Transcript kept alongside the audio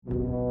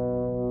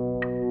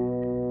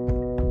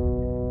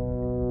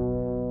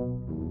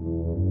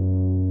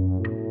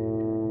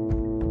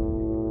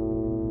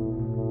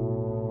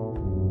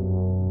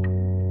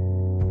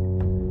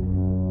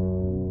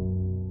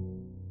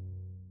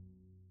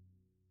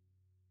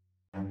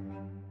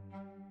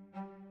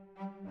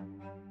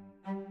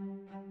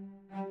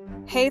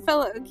Hey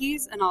fellow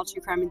Okies and all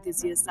true crime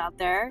enthusiasts out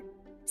there,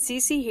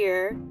 Cece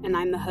here, and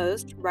I'm the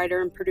host,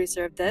 writer, and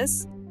producer of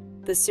this,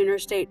 the Sooner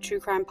State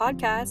True Crime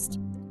Podcast.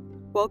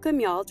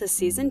 Welcome y'all to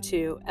Season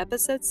 2,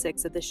 Episode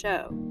 6 of the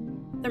show,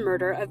 The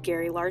Murder of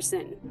Gary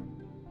Larson.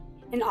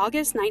 In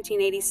August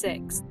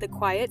 1986, the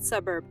quiet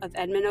suburb of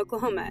Edmond,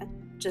 Oklahoma,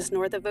 just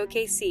north of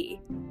OKC,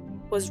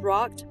 was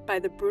rocked by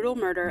the brutal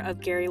murder of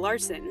Gary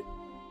Larson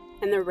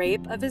and the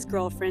rape of his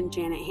girlfriend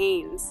Janet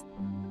Haynes.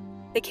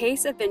 The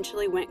case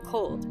eventually went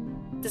cold,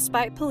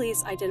 despite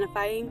police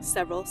identifying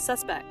several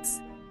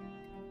suspects.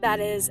 That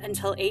is,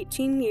 until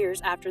 18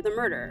 years after the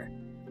murder,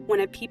 when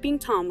a peeping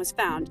Tom was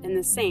found in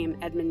the same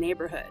Edmond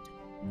neighborhood.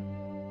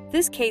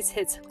 This case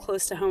hits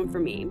close to home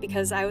for me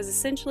because I was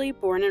essentially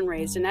born and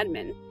raised in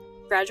Edmond,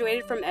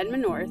 graduated from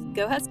Edmond North,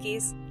 go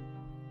Huskies,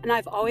 and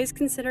I've always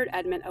considered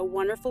Edmond a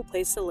wonderful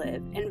place to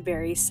live and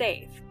very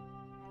safe.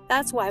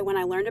 That's why when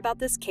I learned about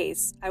this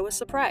case, I was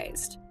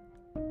surprised.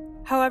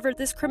 However,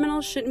 this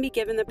criminal shouldn't be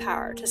given the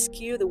power to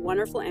skew the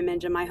wonderful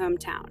image of my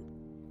hometown.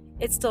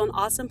 It's still an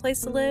awesome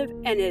place to live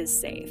and is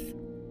safe.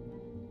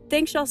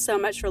 Thanks y'all so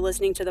much for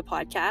listening to the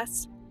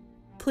podcast.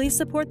 Please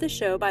support the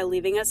show by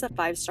leaving us a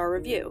 5-star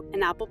review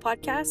in Apple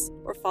Podcasts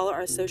or follow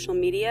our social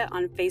media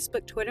on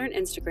Facebook, Twitter, and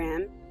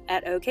Instagram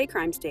at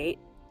OKCrimeState.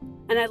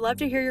 And I'd love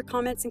to hear your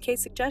comments and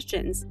case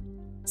suggestions.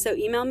 So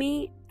email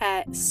me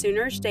at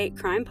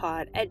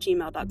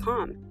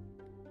soonerstatecrimepod@gmail.com.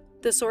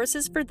 The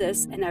sources for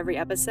this and every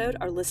episode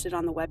are listed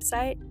on the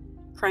website,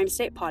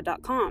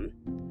 crimestatepod.com.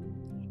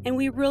 And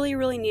we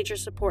really need your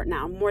support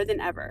now more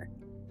than ever.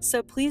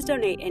 So please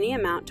donate any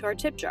amount to our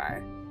tip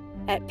jar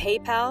at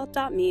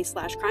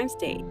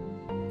paypal.me/crimestate,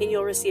 and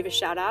you'll receive a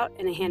shout out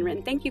and a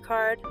handwritten thank you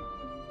card.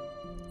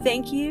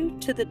 Thank you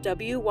to the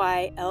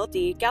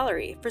WYLD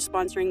Gallery for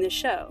sponsoring this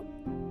show.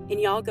 And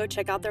y'all go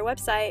check out their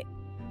website.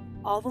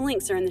 All the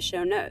links are in the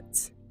show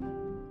notes.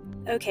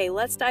 Okay,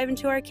 let's dive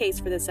into our case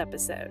for this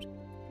episode.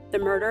 The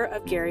murder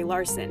of Gary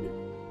Larson.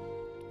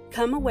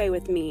 Come away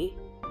with me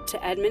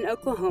to Edmond,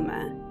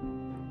 Oklahoma,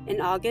 in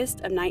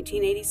August of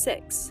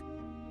 1986,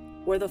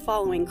 where the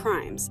following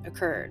crimes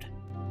occurred.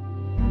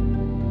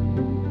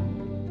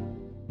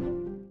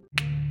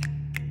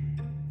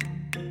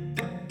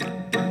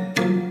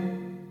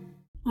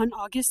 On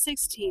August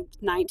 16,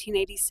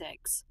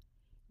 1986,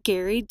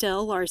 Gary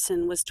Dell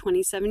Larson was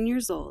 27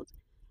 years old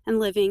and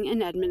living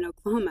in Edmond,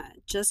 Oklahoma,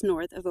 just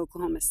north of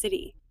Oklahoma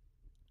City.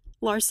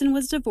 Larson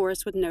was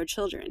divorced with no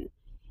children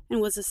and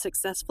was a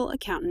successful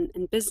accountant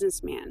and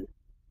businessman.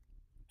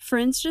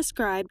 Friends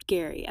described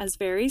Gary as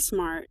very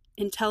smart,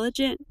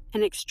 intelligent,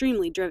 and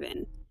extremely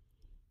driven,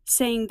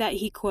 saying that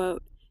he,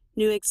 quote,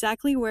 knew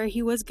exactly where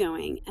he was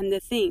going and the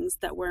things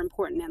that were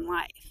important in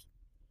life.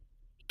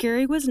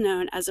 Gary was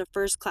known as a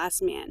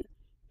first-class man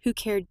who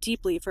cared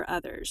deeply for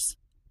others.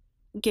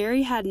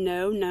 Gary had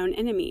no known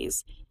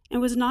enemies and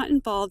was not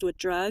involved with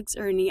drugs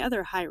or any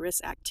other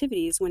high-risk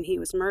activities when he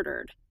was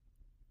murdered.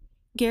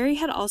 Gary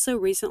had also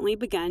recently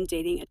begun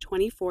dating a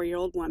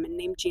 24-year-old woman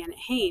named Janet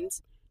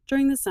Haynes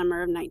during the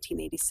summer of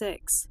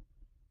 1986.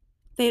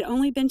 They had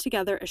only been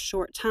together a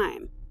short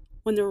time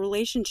when the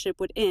relationship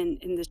would end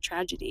in this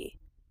tragedy.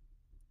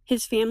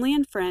 His family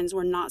and friends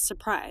were not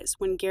surprised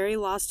when Gary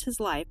lost his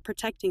life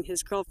protecting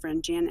his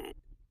girlfriend Janet.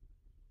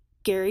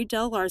 Gary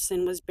Dell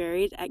Larson was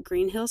buried at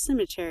Green Hill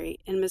Cemetery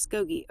in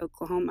Muskogee,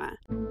 Oklahoma.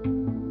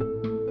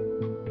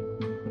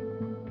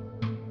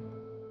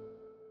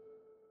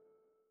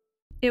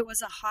 It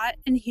was a hot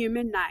and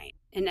humid night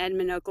in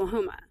Edmond,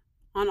 Oklahoma,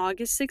 on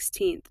August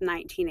 16,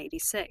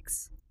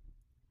 1986.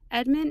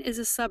 Edmond is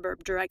a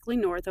suburb directly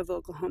north of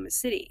Oklahoma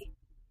City,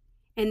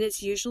 and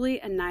it's usually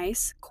a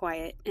nice,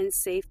 quiet, and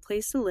safe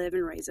place to live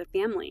and raise a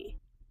family.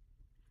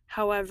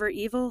 However,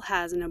 evil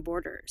has no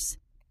borders.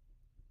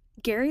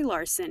 Gary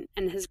Larson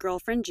and his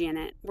girlfriend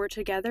Janet were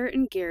together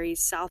in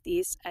Gary's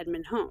southeast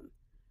Edmond home,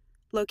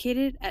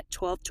 located at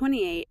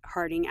 1228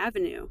 Harding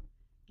Avenue,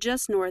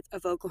 just north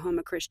of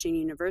Oklahoma Christian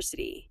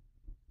University.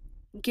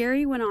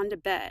 Gary went on to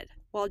bed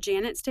while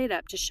Janet stayed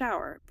up to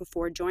shower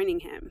before joining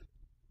him.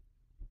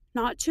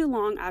 Not too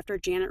long after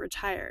Janet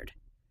retired,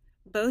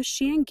 both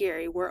she and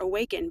Gary were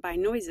awakened by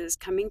noises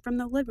coming from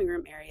the living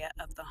room area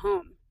of the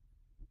home.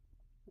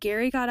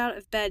 Gary got out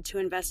of bed to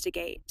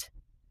investigate.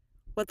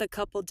 What the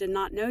couple did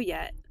not know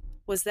yet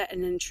was that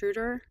an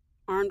intruder,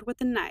 armed with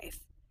a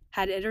knife,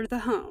 had entered the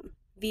home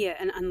via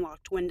an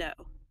unlocked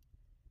window.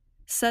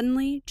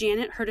 Suddenly,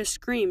 Janet heard a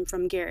scream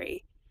from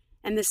Gary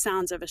and the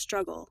sounds of a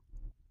struggle.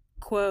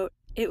 Quote,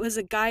 "It was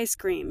a guy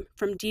scream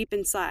from deep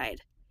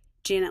inside,"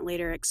 Janet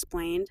later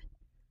explained.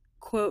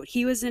 Quote,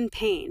 "He was in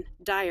pain,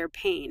 dire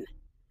pain."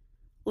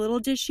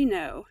 Little did she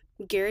know,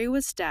 Gary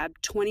was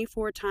stabbed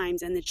 24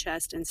 times in the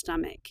chest and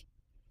stomach.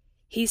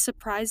 He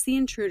surprised the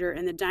intruder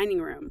in the dining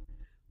room,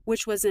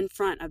 which was in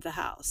front of the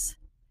house.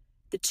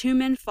 The two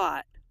men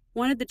fought.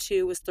 One of the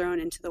two was thrown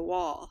into the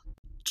wall.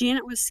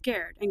 Janet was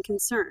scared and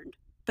concerned,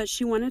 but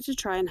she wanted to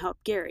try and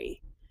help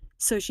Gary,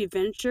 so she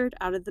ventured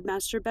out of the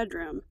master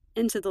bedroom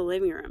into the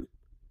living room.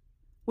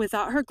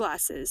 Without her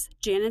glasses,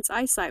 Janet's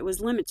eyesight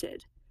was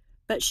limited,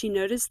 but she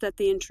noticed that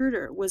the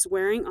intruder was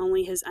wearing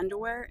only his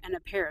underwear and a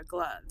pair of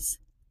gloves.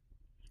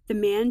 The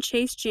man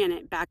chased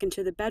Janet back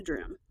into the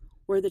bedroom,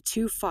 where the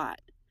two fought,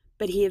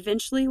 but he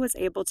eventually was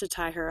able to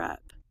tie her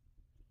up.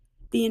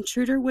 The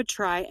intruder would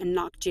try and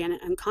knock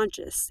Janet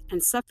unconscious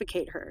and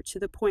suffocate her to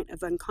the point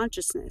of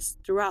unconsciousness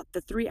throughout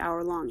the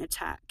 3-hour-long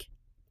attack.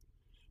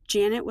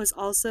 Janet was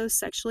also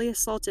sexually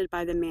assaulted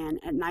by the man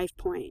at knife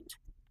point,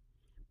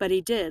 but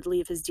he did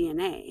leave his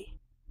DNA.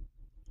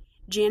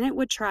 Janet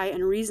would try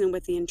and reason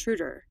with the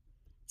intruder,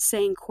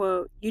 saying,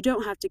 quote, "You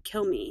don't have to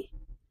kill me."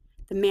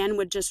 The man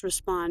would just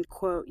respond,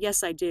 quote,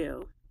 "Yes, I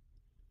do."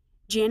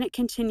 Janet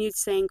continued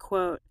saying,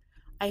 quote,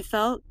 "I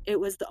felt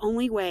it was the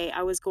only way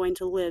I was going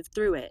to live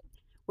through it,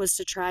 was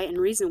to try and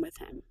reason with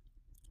him.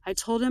 I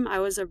told him I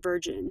was a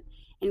virgin,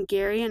 and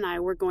Gary and I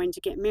were going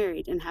to get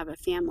married and have a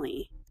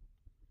family."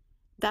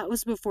 That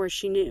was before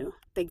she knew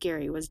that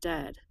Gary was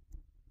dead.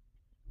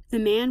 The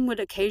man would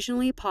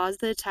occasionally pause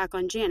the attack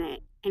on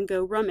Janet and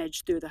go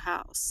rummage through the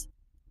house.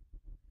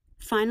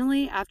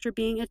 Finally, after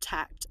being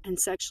attacked and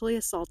sexually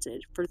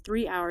assaulted for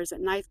 3 hours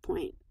at knife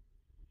point,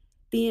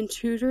 the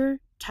intruder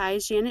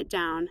ties Janet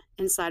down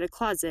inside a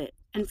closet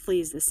and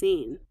flees the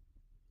scene.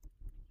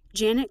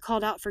 Janet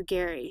called out for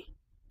Gary,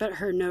 but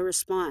heard no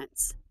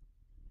response.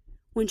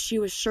 When she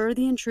was sure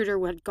the intruder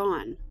had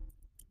gone,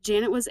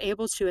 Janet was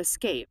able to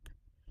escape,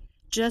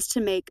 just to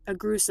make a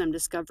gruesome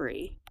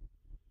discovery.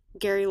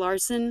 Gary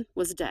Larson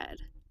was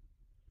dead.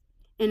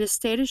 In a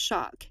state of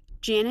shock,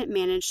 Janet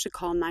managed to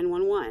call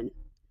 911.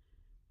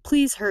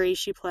 "Please hurry,"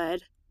 she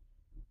pled.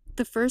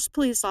 The first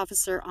police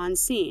officer on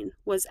scene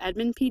was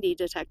Edmond PD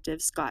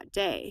Detective Scott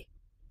Day.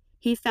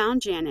 He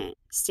found Janet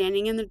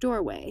standing in the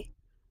doorway,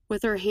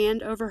 with her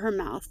hand over her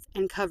mouth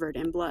and covered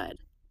in blood.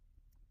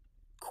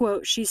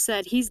 Quote, "She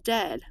said, 'He's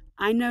dead.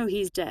 I know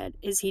he's dead.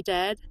 Is he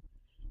dead?'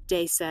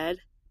 Day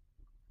said.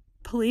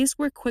 Police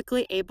were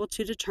quickly able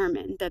to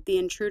determine that the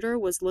intruder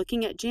was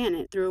looking at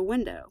Janet through a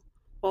window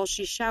while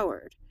she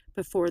showered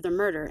before the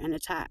murder and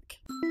attack.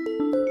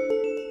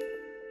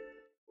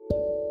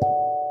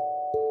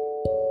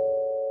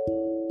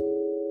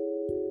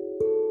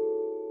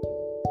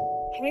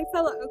 Hey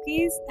fellow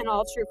Okies and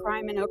all true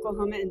crime and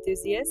Oklahoma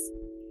enthusiasts,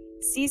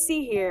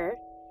 Cece here,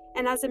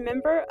 and as a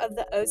member of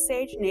the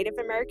Osage Native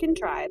American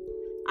tribe,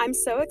 I'm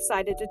so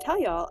excited to tell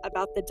y'all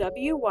about the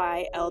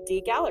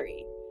WYLD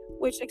Gallery,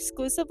 which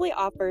exclusively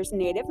offers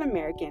Native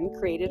American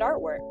created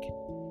artwork.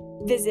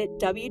 Visit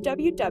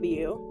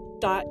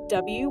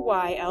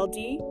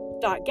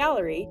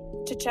www.wyld.gallery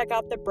to check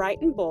out the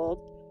bright and bold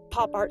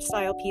pop art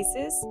style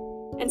pieces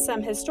and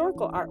some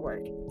historical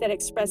artwork that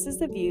expresses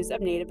the views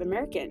of Native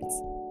Americans.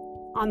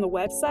 On the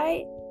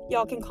website,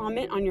 y'all can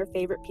comment on your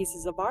favorite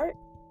pieces of art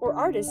or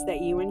artists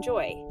that you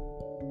enjoy.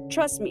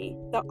 Trust me,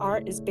 the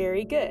art is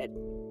very good,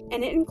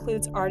 and it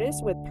includes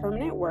artists with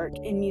permanent work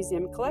in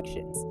museum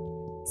collections,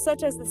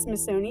 such as the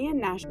Smithsonian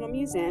National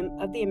Museum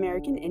of the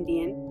American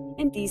Indian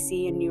in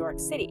DC and New York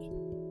City.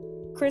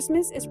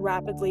 Christmas is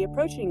rapidly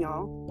approaching,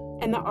 y'all,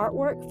 and the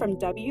artwork from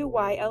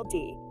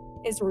WYLD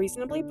is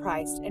reasonably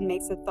priced and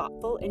makes a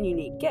thoughtful and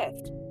unique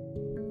gift.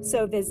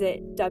 So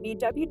visit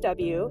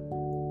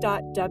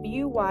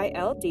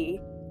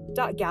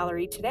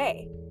www.wyld.gallery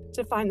today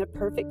to find the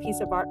perfect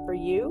piece of art for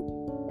you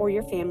or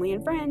your family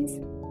and friends.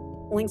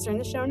 Links are in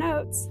the show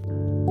notes.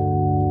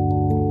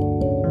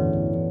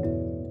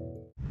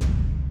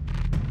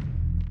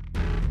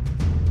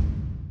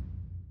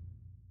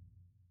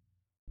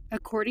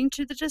 According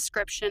to the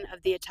description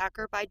of the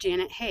attacker by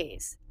Janet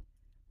Hayes,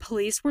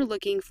 police were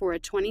looking for a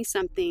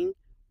 20-something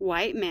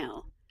white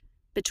male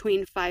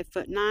between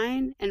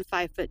 5'9" and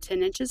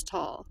 5'10"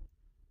 tall,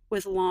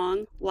 with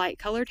long,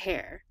 light-colored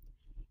hair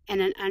and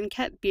an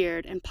unkept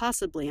beard and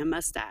possibly a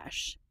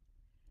mustache.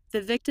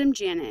 The victim,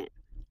 Janet,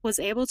 was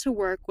able to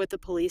work with a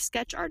police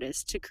sketch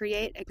artist to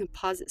create a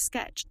composite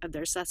sketch of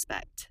their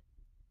suspect.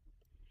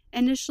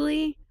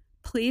 Initially,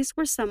 police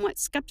were somewhat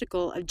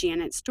skeptical of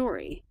Janet's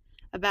story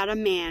about a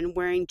man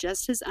wearing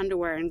just his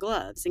underwear and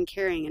gloves and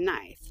carrying a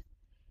knife.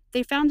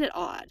 They found it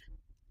odd.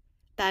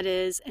 That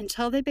is,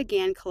 until they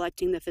began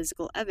collecting the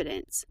physical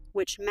evidence,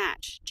 which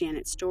matched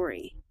Janet's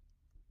story.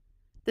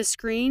 The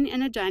screen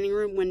in a dining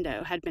room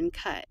window had been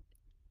cut,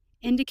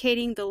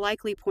 indicating the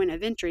likely point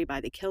of entry by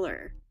the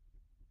killer.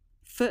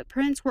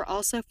 Footprints were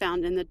also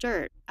found in the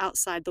dirt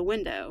outside the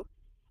window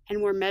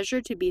and were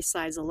measured to be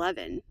size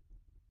 11.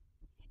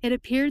 It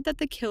appeared that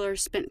the killer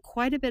spent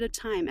quite a bit of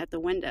time at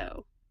the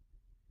window.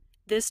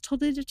 This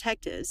told the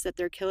detectives that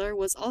their killer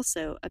was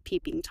also a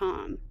peeping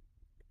Tom.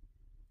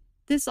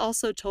 This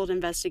also told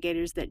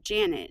investigators that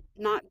Janet,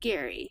 not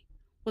Gary,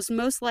 was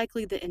most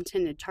likely the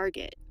intended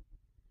target.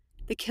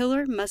 The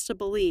killer must have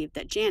believed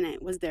that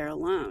Janet was there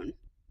alone.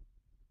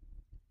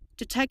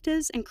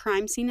 Detectives and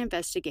crime scene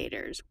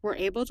investigators were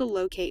able to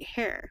locate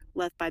hair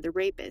left by the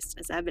rapist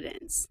as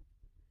evidence.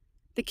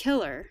 The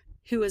killer,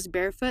 who was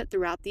barefoot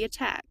throughout the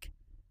attack,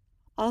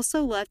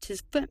 also left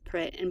his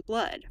footprint in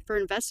blood for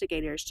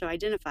investigators to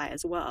identify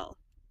as well.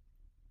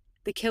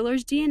 The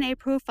killer's DNA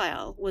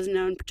profile was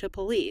known to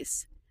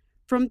police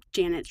from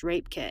Janet's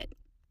rape kit.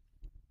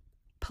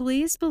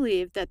 Police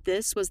believed that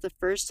this was the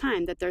first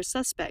time that their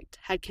suspect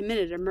had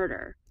committed a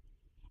murder,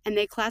 and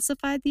they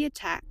classified the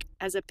attack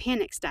as a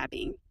panic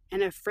stabbing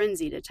and a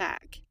frenzied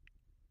attack.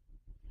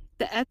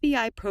 The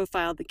FBI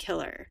profiled the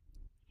killer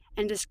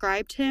and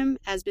described him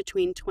as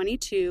between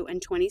 22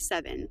 and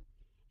 27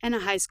 and a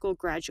high school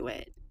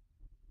graduate.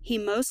 He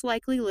most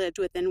likely lived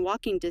within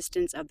walking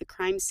distance of the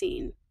crime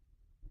scene.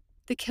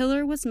 The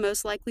killer was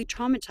most likely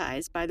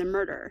traumatized by the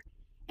murder,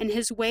 and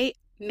his weight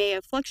may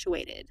have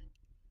fluctuated.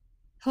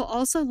 He'll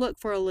also look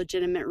for a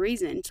legitimate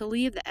reason to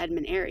leave the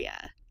Edmond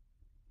area.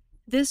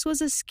 This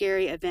was a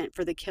scary event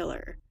for the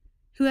killer,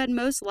 who had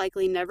most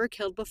likely never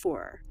killed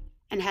before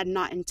and had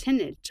not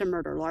intended to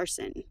murder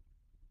Larson.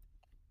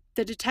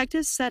 The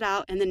detectives set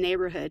out in the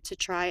neighborhood to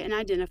try and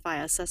identify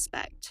a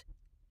suspect.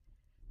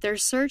 Their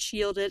search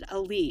yielded a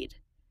lead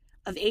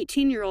of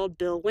 18-year-old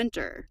Bill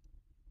Winter,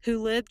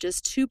 who lived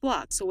just 2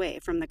 blocks away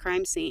from the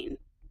crime scene.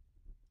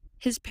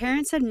 His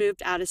parents had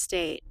moved out of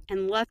state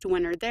and left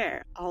Winter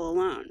there all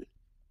alone.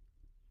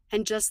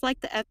 And just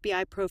like the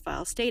FBI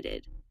profile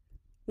stated,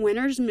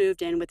 Winters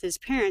moved in with his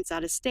parents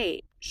out of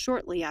state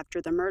shortly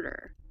after the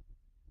murder.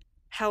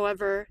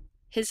 However,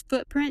 his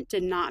footprint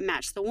did not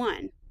match the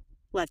one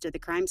left at the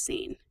crime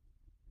scene.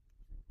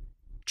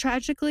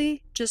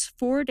 Tragically, just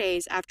 4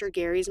 days after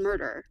Gary's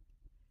murder,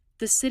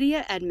 the city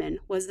of Edmond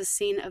was the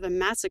scene of a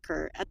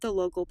massacre at the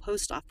local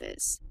post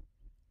office,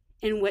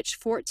 in which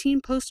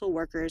 14 postal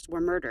workers were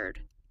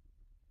murdered.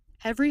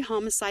 Every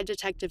homicide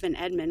detective in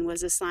Edmond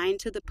was assigned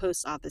to the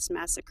post office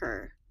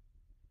massacre.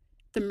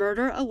 The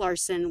murder of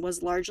Larson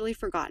was largely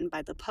forgotten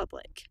by the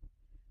public,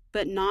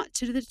 but not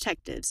to the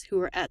detectives who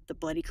were at the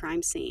bloody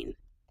crime scene.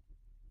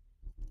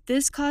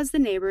 This caused the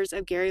neighbors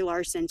of Gary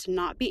Larson to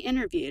not be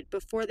interviewed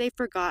before they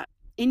forgot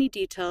any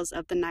details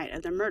of the night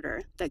of the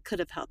murder that could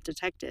have helped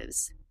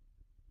detectives.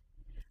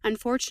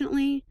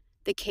 Unfortunately,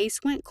 the case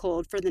went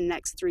cold for the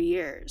next 3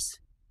 years.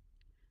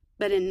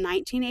 But in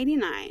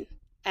 1989,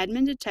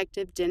 Edmond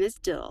detective Dennis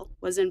Dill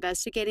was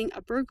investigating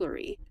a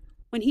burglary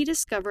when he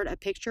discovered a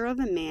picture of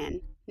a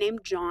man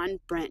named John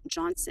Brent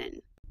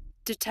Johnson.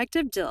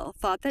 Detective Dill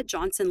thought that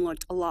Johnson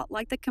looked a lot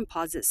like the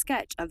composite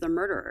sketch of the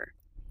murderer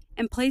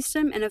and placed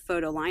him in a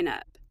photo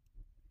lineup.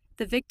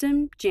 The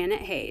victim,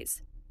 Janet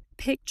Hayes,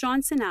 picked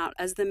Johnson out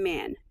as the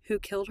man who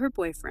killed her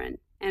boyfriend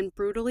and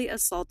brutally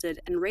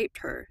assaulted and raped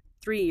her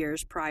 3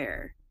 years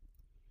prior.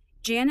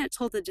 Janet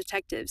told the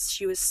detectives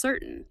she was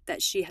certain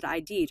that she had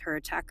ID'd her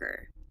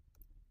attacker.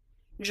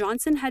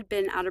 Johnson had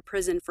been out of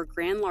prison for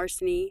grand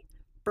larceny,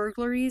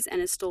 burglaries,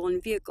 and a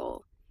stolen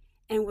vehicle,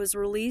 and was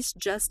released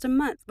just a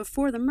month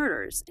before the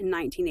murders in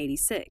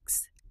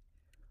 1986.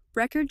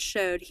 Records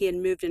showed he had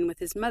moved in with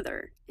his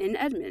mother in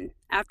Edmond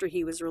after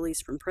he was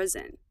released from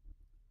prison.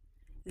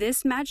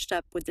 This matched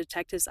up with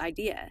detectives'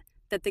 idea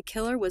that the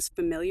killer was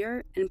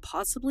familiar and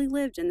possibly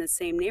lived in the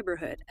same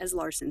neighborhood as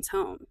Larson's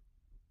home.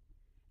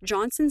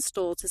 Johnson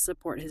stole to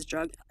support his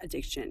drug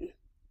addiction.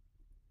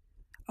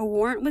 A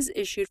warrant was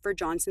issued for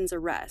Johnson's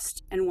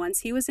arrest, and once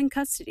he was in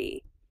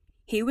custody,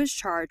 he was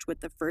charged with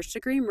the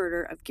first-degree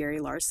murder of Gary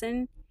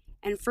Larson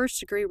and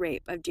first-degree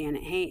rape of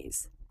Janet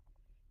Hayes.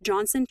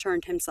 Johnson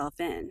turned himself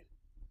in.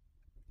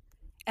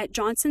 At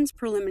Johnson's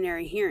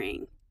preliminary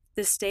hearing,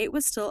 the state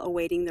was still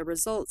awaiting the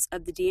results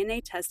of the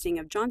DNA testing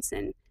of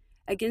Johnson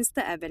against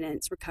the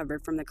evidence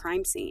recovered from the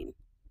crime scene.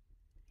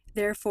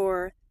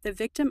 Therefore, the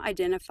victim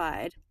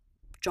identified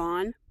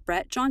John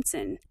Brett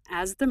Johnson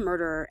as the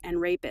murderer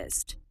and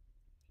rapist.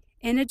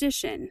 In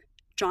addition,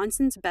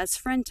 Johnson's best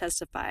friend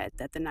testified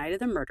that the night of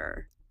the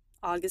murder,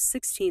 August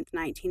 16,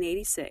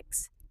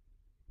 1986,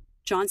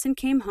 Johnson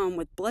came home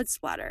with blood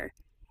splatter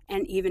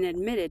and even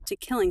admitted to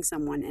killing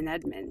someone in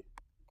Edmond.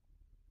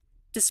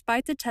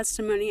 Despite the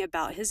testimony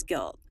about his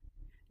guilt,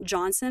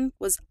 Johnson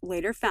was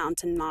later found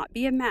to not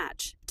be a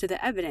match to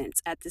the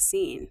evidence at the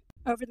scene.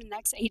 Over the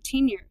next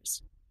 18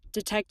 years,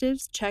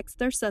 detectives checked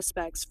their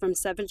suspects from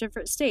 7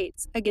 different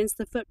states against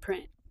the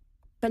footprint,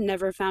 but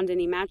never found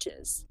any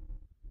matches,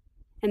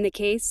 and the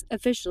case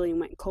officially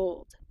went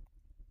cold.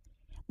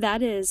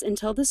 That is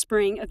until the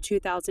spring of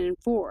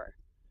 2004,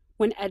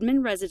 when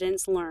Edmond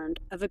residents learned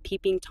of a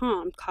peeping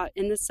Tom caught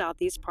in the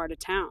southeast part of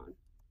town.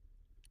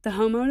 The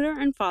homeowner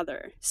and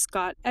father,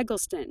 Scott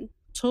Eggleston,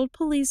 told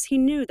police he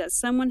knew that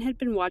someone had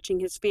been watching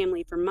his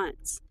family for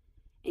months,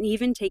 and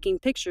even taking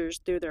pictures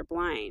through their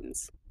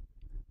blinds.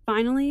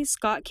 Finally,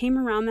 Scott came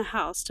around the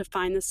house to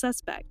find the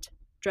suspect,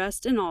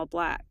 dressed in all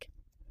black.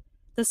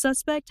 The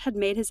suspect had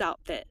made his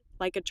outfit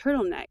like a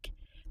turtleneck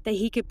that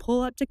he could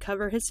pull up to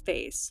cover his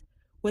face,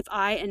 with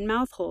eye and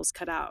mouth holes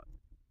cut out.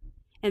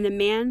 And the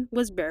man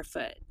was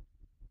barefoot.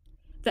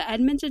 The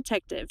Edmond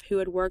detective who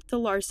had worked the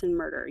Larson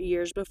murder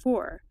years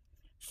before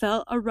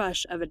felt a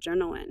rush of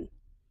adrenaline.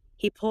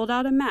 He pulled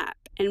out a map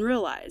and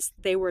realized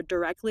they were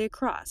directly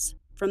across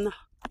from the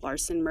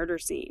Larson murder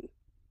scene.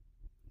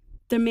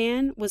 The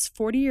man was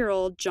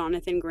 40-year-old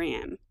Jonathan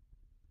Graham.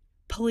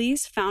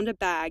 Police found a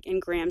bag in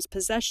Graham's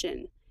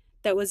possession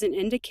that was an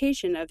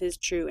indication of his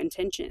true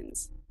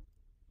intentions.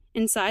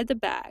 Inside the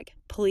bag,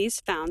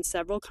 police found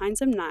several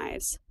kinds of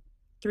knives,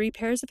 3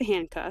 pairs of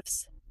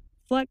handcuffs,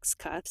 flex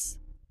cuffs,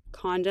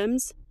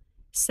 condoms,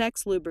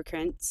 sex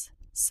lubricants,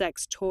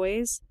 sex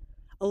toys,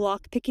 a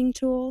lock-picking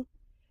tool,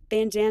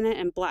 bandana,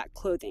 and black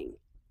clothing.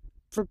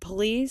 For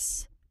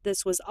police,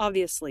 this was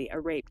obviously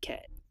a rape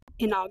kit.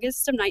 In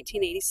August of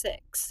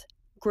 1986,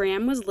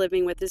 Graham was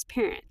living with his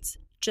parents,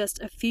 just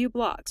a few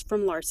blocks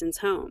from Larson's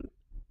home.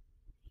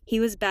 He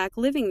was back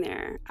living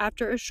there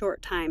after a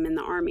short time in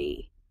the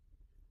Army.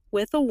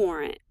 With a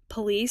warrant,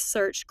 police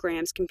searched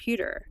Graham's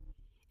computer,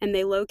 and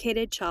they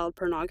located child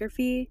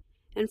pornography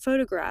and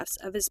photographs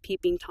of his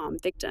peeping Tom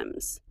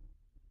victims.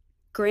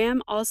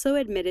 Graham also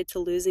admitted to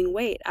losing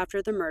weight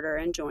after the murder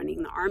and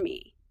joining the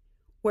Army,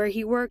 where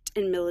he worked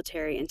in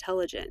military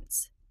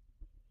intelligence.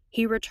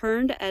 He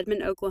returned to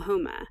Edmond,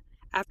 Oklahoma,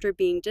 after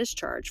being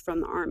discharged from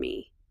the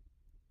Army.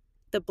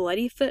 The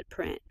bloody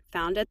footprint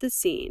found at the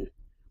scene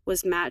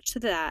was matched to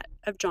that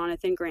of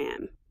Jonathan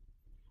Graham,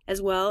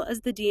 as well as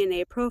the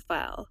DNA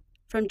profile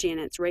from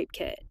Janet's rape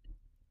kit.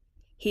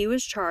 He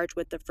was charged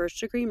with the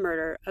first-degree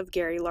murder of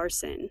Gary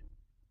Larson.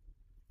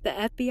 The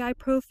FBI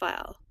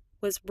profile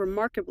was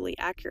remarkably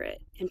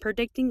accurate in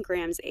predicting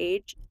Graham's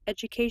age,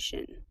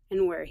 education,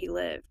 and where he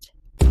lived.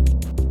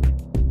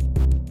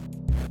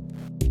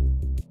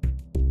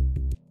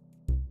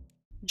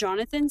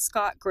 Jonathan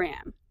Scott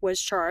Graham was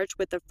charged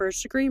with the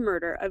first-degree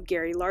murder of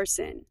Gary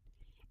Larson,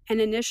 and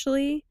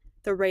initially,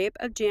 the rape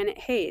of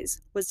Janet Hayes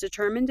was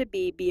determined to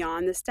be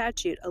beyond the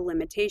statute of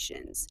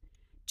limitations,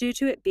 due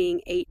to it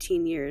being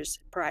 18 years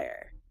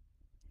prior.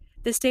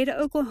 The state of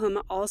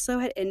Oklahoma also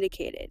had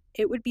indicated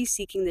it would be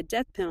seeking the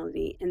death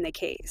penalty in the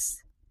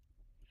case.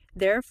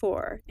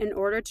 Therefore, in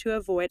order to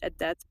avoid a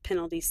death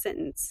penalty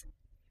sentence,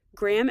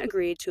 Graham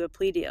agreed to a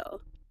plea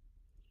deal.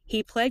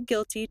 He pled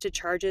guilty to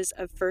charges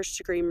of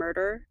first-degree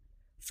murder,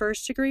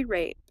 first-degree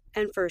rape,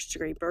 and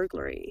first-degree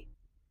burglary.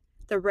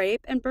 The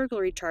rape and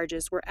burglary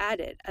charges were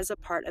added as a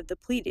part of the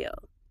plea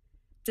deal,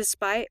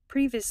 despite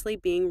previously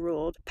being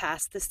ruled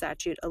past the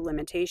statute of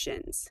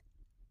limitations.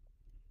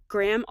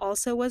 Graham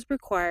also was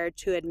required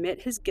to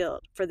admit his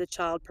guilt for the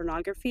child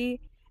pornography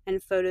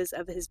and photos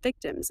of his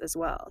victims as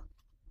well.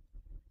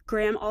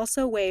 Graham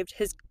also waived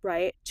his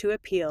right to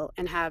appeal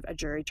and have a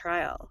jury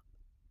trial.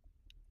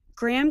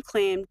 Graham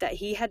claimed that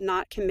he had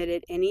not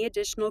committed any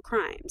additional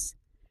crimes,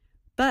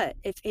 but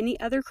if any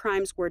other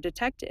crimes were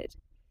detected,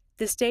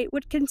 the state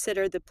would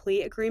consider the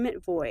plea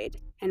agreement void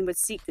and would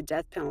seek the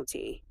death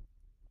penalty.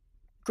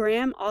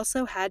 Graham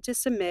also had to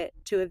submit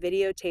to a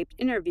videotaped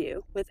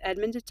interview with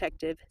Edmond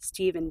detective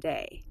Stephen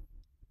Day.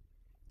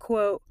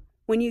 Quote,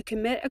 "When you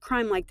commit a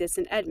crime like this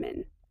in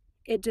Edmond,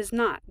 it does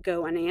not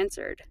go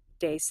unanswered,"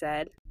 Day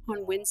said.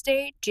 On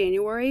Wednesday,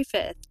 January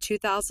 5th,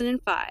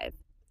 2005,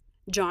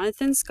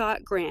 Jonathan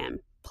Scott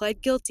Graham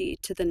pled guilty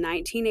to the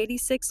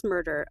 1986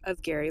 murder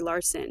of Gary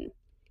Larson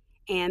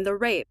and the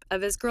rape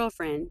of his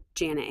girlfriend,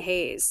 Janet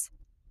Hayes.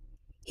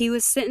 He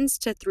was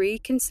sentenced to 3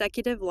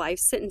 consecutive life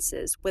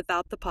sentences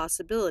without the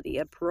possibility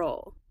of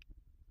parole.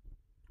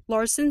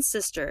 Larson's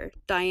sister,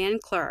 Diane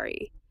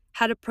Clary,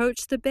 had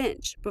approached the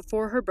bench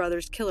before her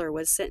brother's killer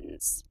was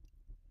sentenced.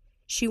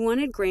 She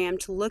wanted Graham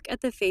to look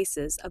at the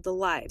faces of the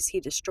lives he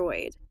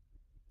destroyed.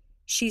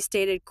 She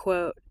stated,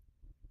 quote,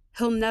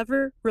 "He'll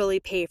never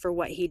really pay for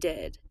what he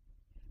did,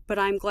 but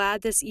I'm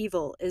glad this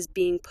evil is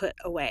being put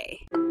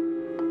away."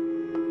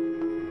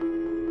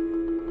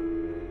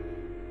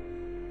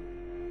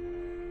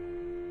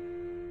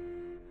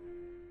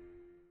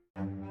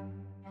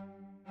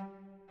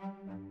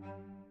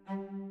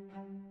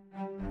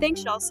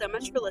 Thanks y'all so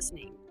much for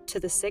listening to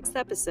the 6th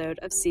episode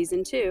of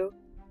Season 2,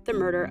 The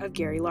Murder of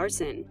Gary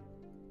Larson.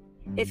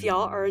 If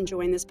y'all are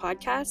enjoying this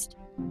podcast,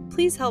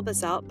 please help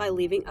us out by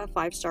leaving a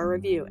 5-star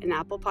review in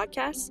Apple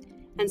Podcasts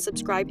and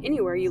subscribe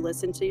anywhere you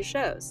listen to your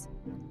shows.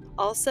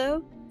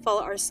 Also,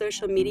 follow our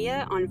social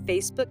media on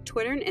Facebook,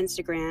 Twitter, and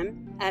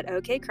Instagram at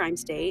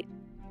OKCrimeState,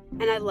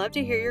 and I'd love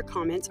to hear your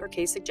comments or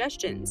case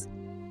suggestions.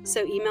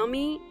 So email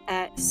me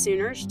at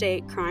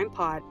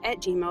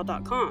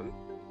soonerstatecrimepod@gmail.com.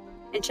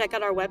 And check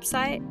out our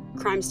website,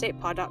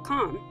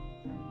 crimestatepod.com.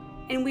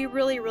 And we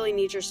really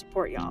need your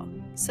support, y'all.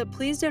 So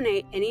please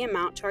donate any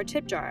amount to our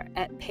tip jar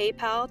at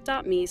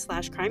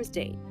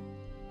paypal.me/crimestate.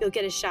 You'll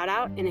get a shout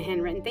out and a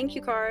handwritten thank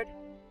you card.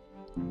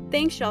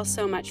 Thanks y'all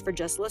so much for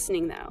just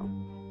listening, though.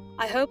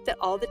 I hope that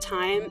all the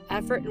time,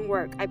 effort, and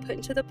work I put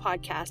into the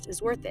podcast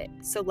is worth it,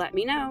 so let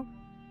me know.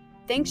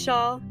 Thanks,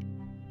 y'all.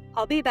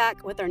 I'll be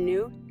back with our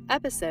new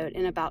episode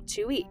in about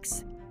 2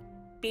 weeks.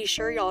 Be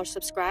sure y'all are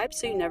subscribed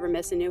so you never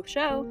miss a new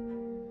show.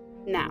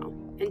 Now,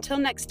 until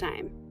next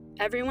time,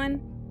 everyone,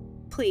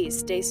 please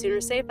stay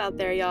Sooner safe out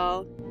there,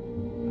 y'all.